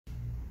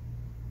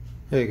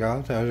Hey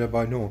guys, how's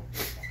everybody doing?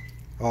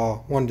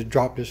 Wanted to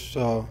drop this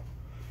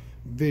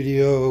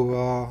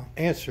video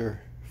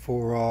answer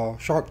for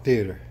Shark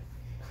Theater.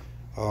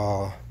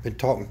 Been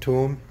talking to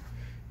him.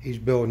 He's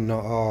building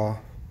a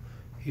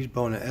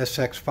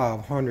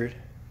SX500,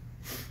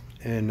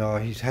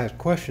 and he has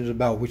questions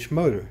about which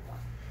motor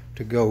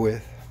to go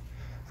with.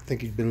 I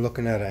think he's been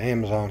looking at an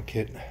Amazon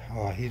kit.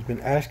 He's been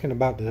asking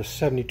about the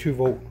 72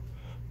 volt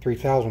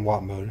 3000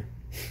 watt motor,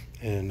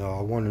 and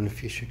wondering if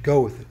he should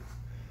go with it.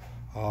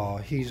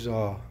 He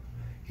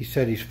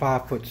said he's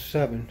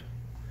 5'7"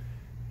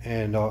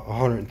 and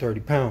 130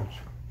 pounds.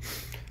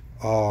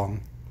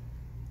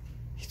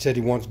 He said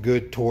he wants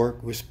good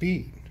torque with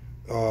speed.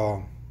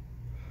 For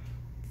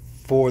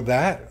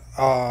that,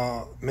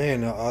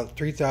 man, a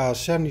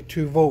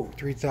 72 volt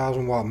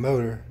 3000 watt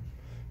motor,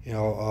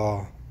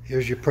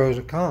 here's your pros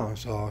and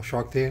cons.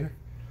 Shark Theater,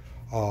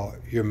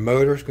 your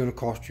motor is going to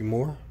cost you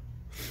more.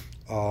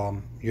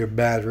 Your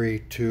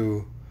battery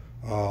to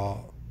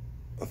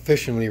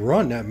efficiently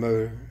run that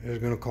motor is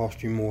going to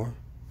cost you more,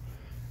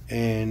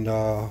 and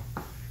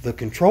the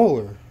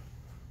controller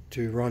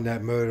to run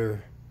that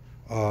motor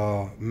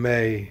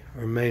may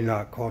or may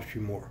not cost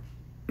you more.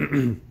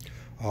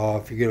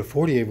 If you get a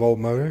 48 volt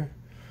motor,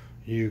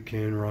 you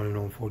can run it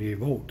on 48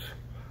 volts.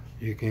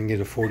 You can get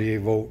a 48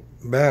 volt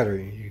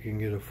battery. You can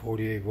get a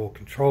 48 volt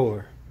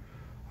controller.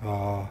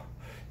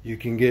 You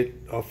can get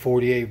a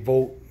 48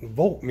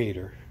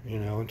 voltmeter,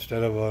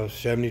 instead of a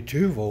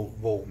 72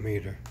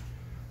 voltmeter.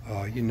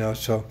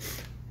 So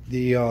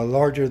the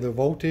larger the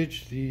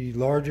voltage, the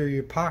larger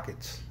your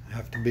pockets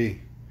have to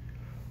be.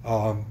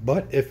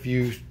 But if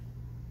you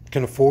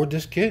can afford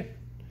this kit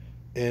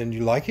and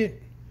you like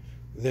it,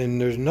 then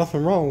there's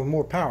nothing wrong with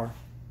more power.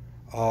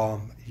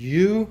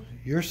 Your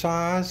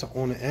size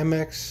on an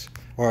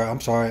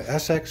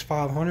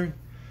SX500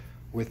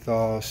 with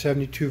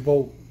 72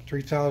 volt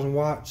 3000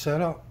 watt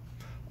setup,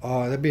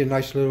 that'd be a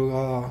nice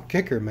little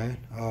kicker, man.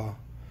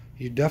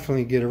 You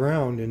definitely get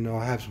around and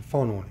have some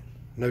fun on it.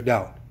 No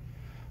doubt.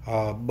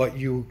 But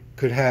you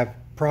could have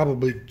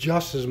probably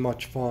just as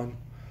much fun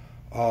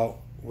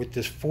with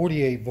this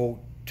 48 volt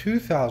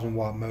 2000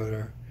 watt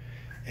motor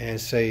and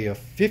say a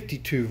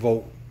 52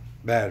 volt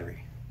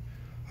battery.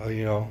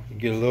 You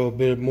get a little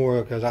bit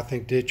more, because I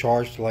think they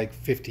charge to like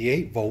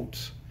 58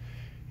 volts,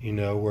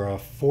 where a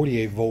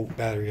 48 volt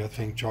battery I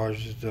think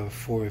charges to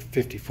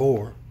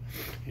 54.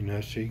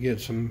 So you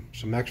get some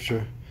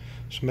extra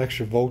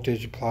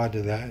voltage applied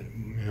to that.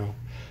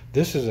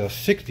 This is a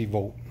 60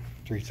 volt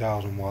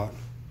 3000 watt.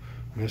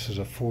 This is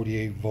a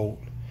 48 volt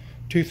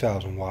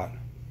 2000 watt.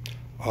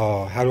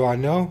 How do I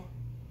know?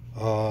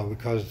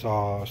 Because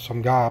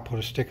some guy put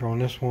a sticker on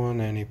this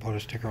one, and he put a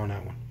sticker on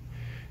that one,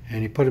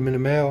 and he put them in the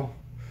mail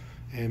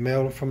and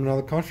mailed them from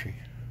another country.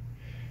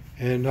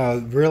 And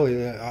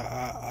really,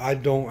 I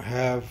don't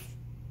have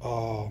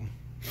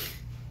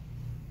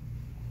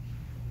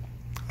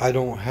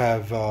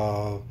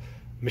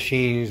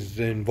machines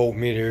and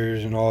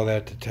voltmeters and all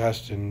that to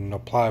test and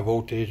apply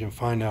voltage and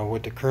find out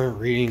what the current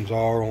readings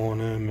are on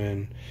them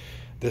and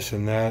this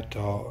and that.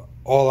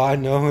 All I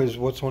know is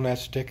what's on that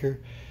sticker,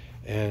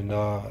 and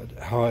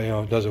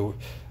how does it.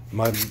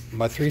 My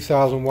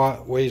 3000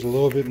 watt weighs a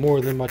little bit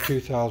more than my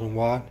 2000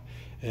 watt,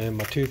 and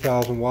my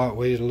 2000 watt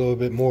weighs a little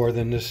bit more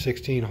than this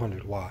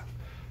 1600 watt.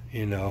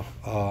 The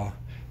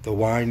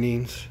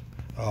windings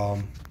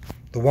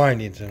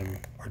in them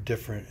are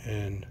different,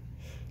 and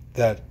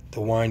that the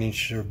windings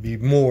should be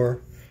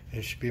more,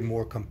 it should be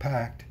more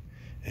compact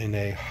in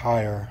a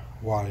higher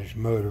wattage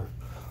motor.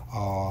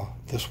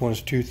 This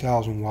one's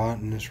 2000 watt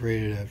and it's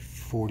rated at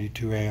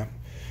 42 amp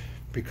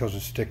because the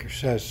sticker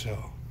says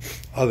so.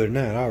 Other than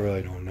that, I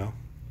really don't know.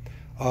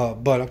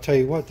 But I'll tell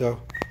you what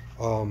though,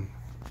 I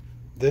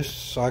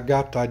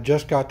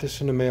just got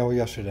this in the mail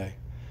yesterday.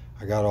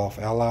 I got off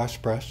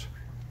AliExpress.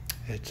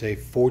 It's a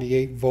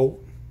 48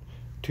 volt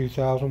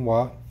 2000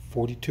 watt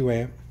 42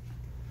 amp.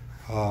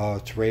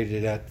 It's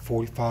rated at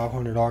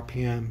 4,500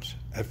 RPMs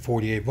at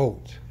 48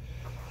 volts.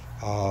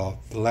 The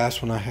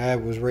last one I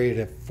had was rated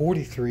at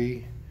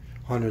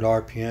 4,300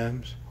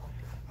 RPMs.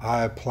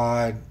 I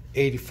applied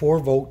 84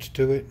 volts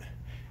to it,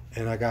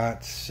 and I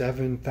got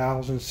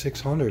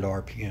 7,600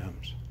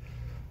 RPMs.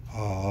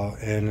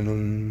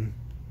 And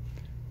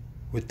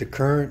with the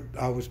current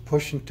I was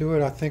pushing to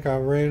it, I think I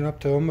ran it up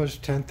to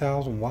almost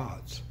 10,000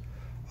 watts.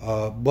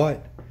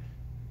 But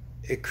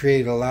it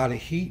created a lot of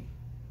heat,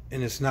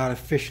 and it's not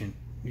efficient.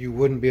 You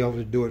wouldn't be able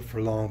to do it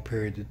for long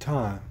periods of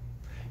time,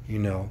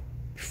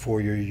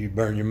 before you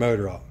burn your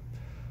motor up.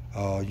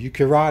 You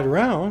can ride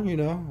around,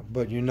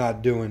 but you're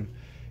not going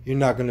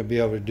to be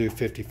able to do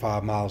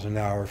 55 miles an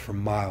hour for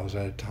miles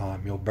at a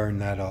time. You'll burn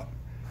that up.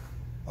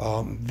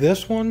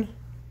 This one,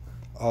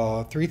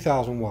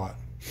 3000 watt,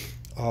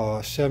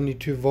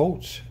 72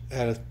 volts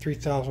at a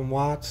 3000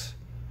 watts.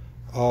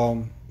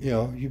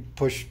 You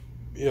push,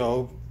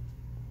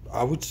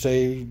 I would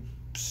say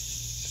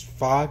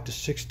 5,000 to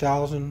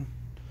 6,000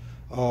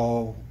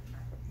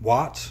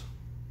 watts,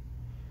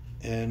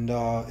 and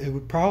it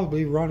would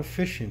probably run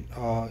efficient.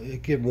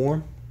 It'd get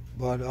warm,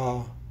 but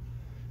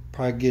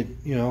Probably get,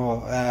 you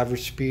know, an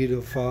average speed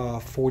of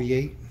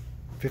 48,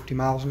 50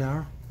 miles an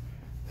hour.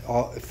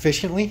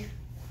 Efficiently,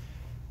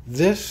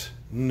 this,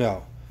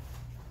 no.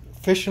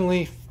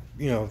 Efficiently,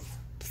 you know,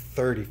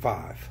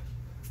 35,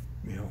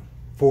 you know,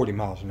 40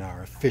 miles an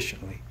hour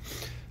efficiently.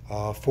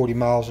 40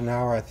 miles an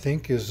hour, I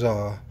think, is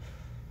what,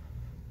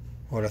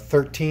 a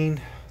 13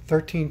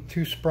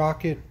 2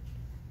 sprocket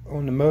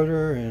on the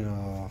motor and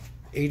a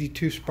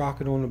 82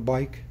 sprocket on the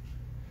bike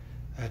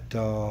at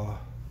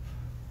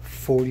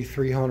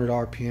 4,300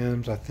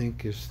 RPMs. I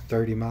think is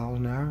 30 miles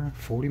an hour,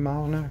 40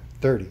 miles an hour,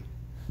 30.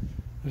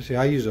 Let's see.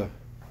 I use a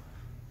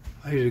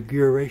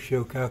gear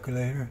ratio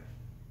calculator.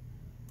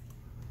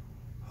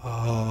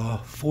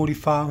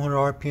 4,500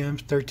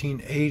 RPMs,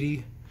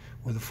 1380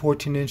 with a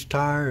 14-inch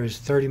tire is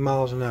 30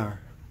 miles an hour.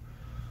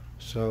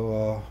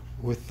 So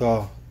with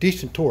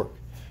decent torque,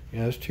 you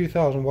know, it's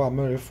 2,000 watt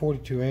motor,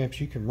 42 amps.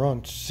 You can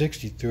run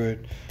 60 through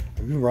it.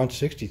 You can run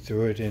 60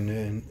 through it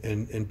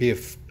and be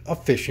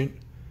efficient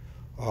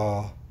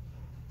for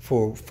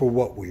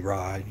what we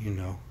ride, you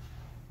know.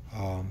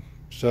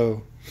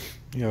 So,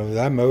 you know,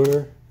 that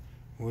motor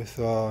with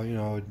you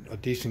know, a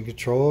decent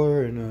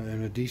controller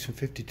and a decent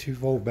 52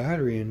 volt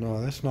battery, and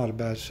that's not a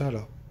bad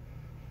setup,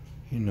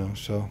 you know.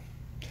 So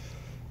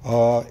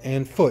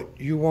and foot,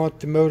 you want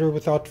the motor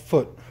without the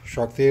foot,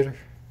 Shark Theater.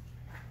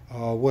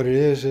 What it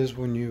is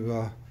when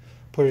you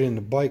put it in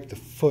the bike, the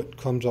foot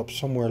comes up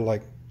somewhere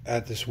like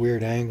at this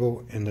weird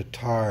angle and the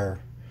tire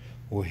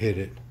will hit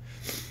it.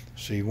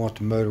 So you want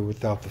the motor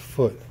without the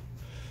foot.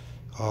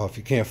 If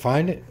you can't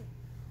find it,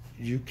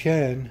 you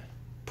can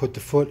put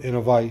the foot in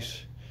a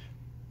vise,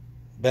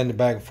 bend it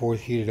back and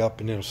forth, heat it up,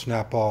 and it'll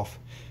snap off.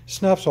 It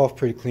snaps off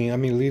pretty clean. I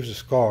mean, it leaves a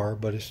scar,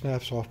 but it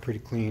snaps off pretty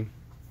clean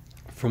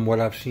from what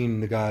I've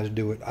seen the guys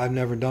do it. I've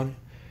never done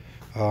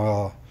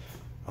it.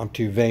 I'm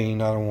too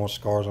vain. I don't want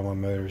scars on my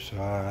motors, so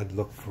I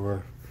look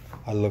for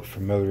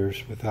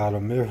motors without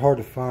them. They're hard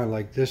to find.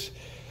 Like this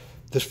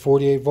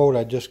 48 volt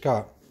I just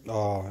got. It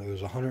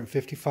was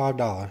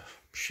 $155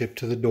 shipped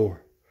to the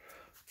door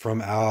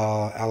from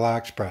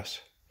AliExpress.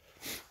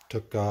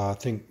 Took I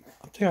think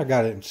I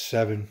got it in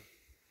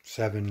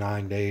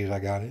 9 days. I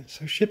got it,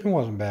 so shipping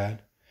wasn't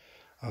bad.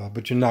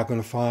 But you're not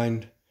going to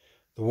find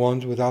the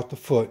ones without the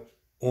foot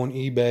on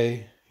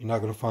eBay. You're not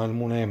going to find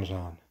them on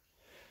Amazon.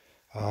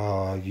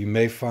 You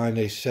may find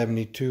a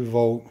 72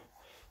 volt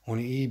on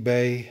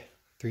eBay,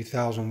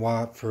 3,000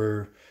 watt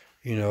for,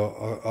 you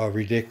know, a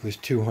ridiculous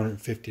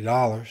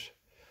 $250.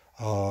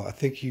 I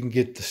think you can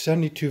get the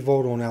 72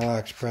 volt on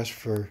AliExpress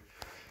for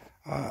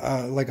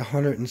like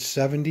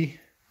 170,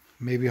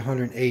 maybe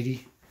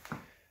 180,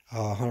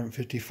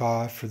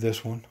 155 for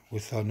this one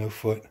with no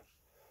foot.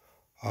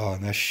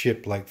 And that's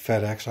shipped like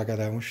FedEx. I got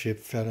that one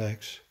shipped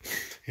FedEx.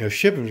 You know,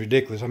 shipping's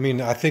ridiculous. I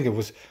mean, I think it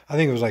was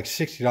like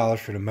 $60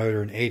 for the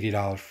motor and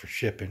 $80 for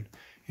shipping.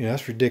 You know,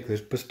 that's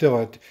ridiculous. But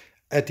still,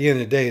 at the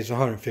end of the day, it's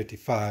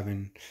 155,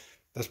 and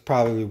that's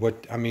probably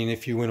what, I mean,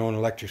 if you went on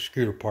electric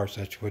scooter parts,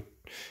 that's what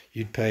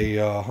you'd pay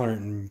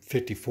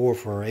 154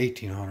 for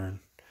 1,800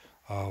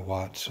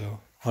 watts. So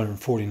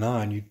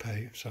 149 you'd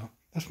pay. So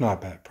that's not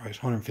a bad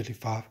price,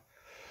 155.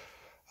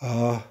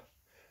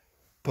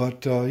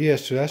 But yeah,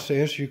 so that's to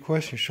answer your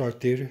question,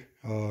 Shark Theater.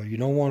 You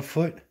don't want a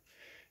foot,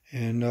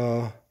 and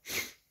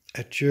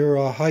at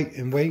your height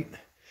and weight,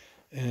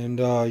 and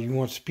you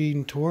want speed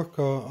and torque,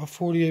 a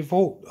 48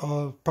 volt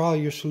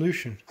probably your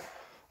solution.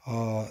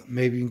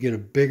 Maybe you can get a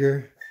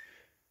bigger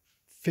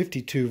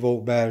 52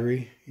 volt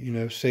battery, you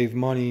know, save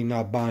money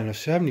not buying a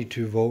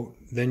 72 volt.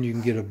 Then you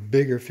can get a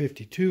bigger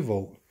 52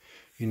 volt,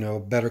 you know,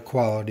 better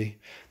quality.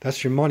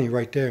 That's your money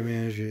right there,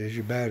 man, is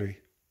your battery.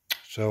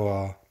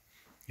 So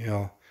you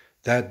know,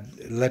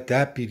 let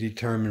that be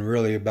determined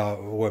really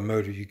about what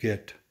motor you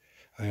get,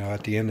 you know,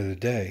 at the end of the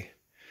day.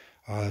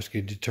 That's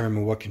going to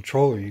determine what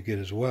controller you get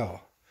as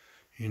well,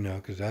 you know,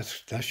 because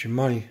that's your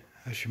money.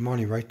 That's your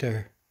money right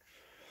there.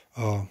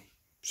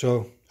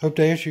 So hope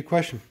to answer your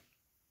question.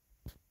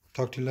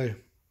 Talk to you later.